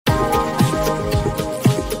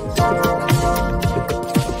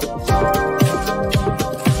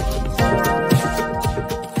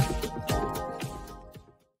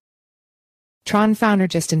TRON founder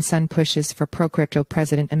Justin Sun pushes for pro-crypto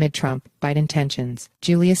president amid Trump-Biden tensions.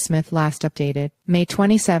 Julia Smith last updated, May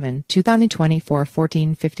 27, 2024,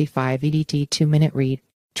 14:55 EDT 2-minute read.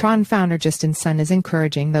 TRON founder Justin Sun is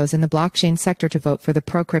encouraging those in the blockchain sector to vote for the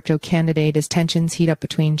pro-crypto candidate as tensions heat up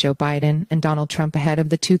between Joe Biden and Donald Trump ahead of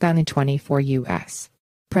the 2024 U.S.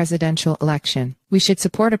 presidential election. We should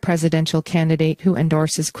support a presidential candidate who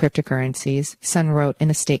endorses cryptocurrencies, Sun wrote in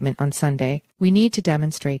a statement on Sunday. We need to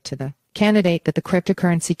demonstrate to the candidate that the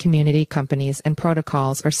cryptocurrency community, companies, and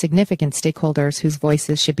protocols are significant stakeholders whose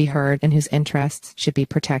voices should be heard and whose interests should be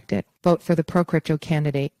protected. Vote for the pro-crypto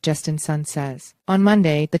candidate, Justin Sun says. On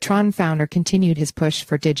Monday, the TRON founder continued his push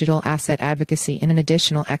for digital asset advocacy in an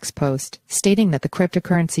additional X post, stating that the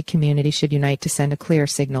cryptocurrency community should unite to send a clear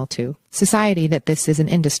signal to society that this is an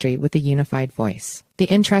industry with a unified voice. The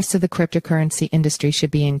interests of the cryptocurrency industry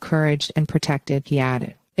should be encouraged and protected, he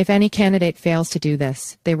added. If any candidate fails to do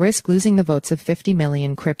this, they risk losing the votes of 50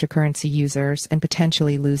 million cryptocurrency users and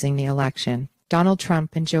potentially losing the election. Donald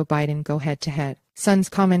Trump and Joe Biden go head-to-head. Sun's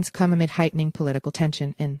comments come amid heightening political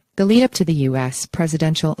tension in the lead-up to the U.S.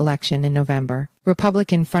 presidential election in November.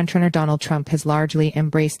 Republican frontrunner Donald Trump has largely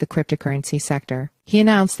embraced the cryptocurrency sector. He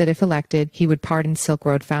announced that if elected, he would pardon Silk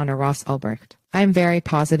Road founder Ross Ulbricht. I am very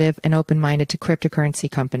positive and open-minded to cryptocurrency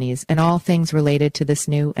companies and all things related to this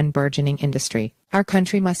new and burgeoning industry. Our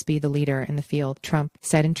country must be the leader in the field, Trump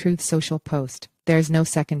said in Truth Social post. There is no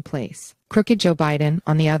second place. Crooked Joe Biden,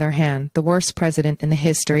 on the other hand, the worst president in the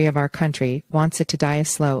history of our country, wants it to die a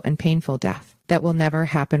slow and painful death. That will never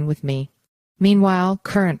happen with me. Meanwhile,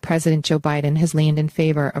 current President Joe Biden has leaned in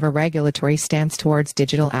favor of a regulatory stance towards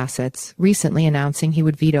digital assets, recently announcing he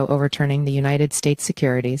would veto overturning the United States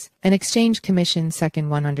Securities and Exchange Commission Section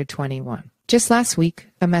 121. Just last week,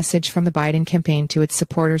 a message from the Biden campaign to its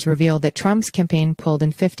supporters revealed that Trump's campaign pulled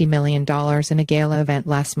in $50 million in a gala event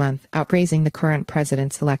last month, outraising the current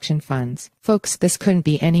president's election funds. Folks, this couldn't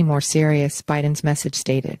be any more serious, Biden's message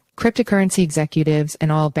stated. Cryptocurrency executives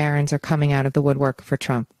and all barons are coming out of the woodwork for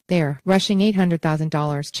Trump. They're rushing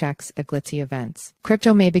 $800,000 checks at glitzy events.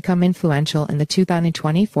 Crypto may become influential in the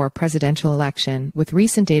 2024 presidential election, with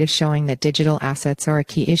recent data showing that digital assets are a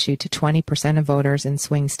key issue to 20% of voters in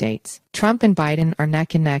swing states. Trump and Biden are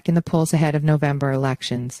neck and neck in the polls ahead of November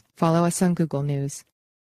elections. Follow us on Google News.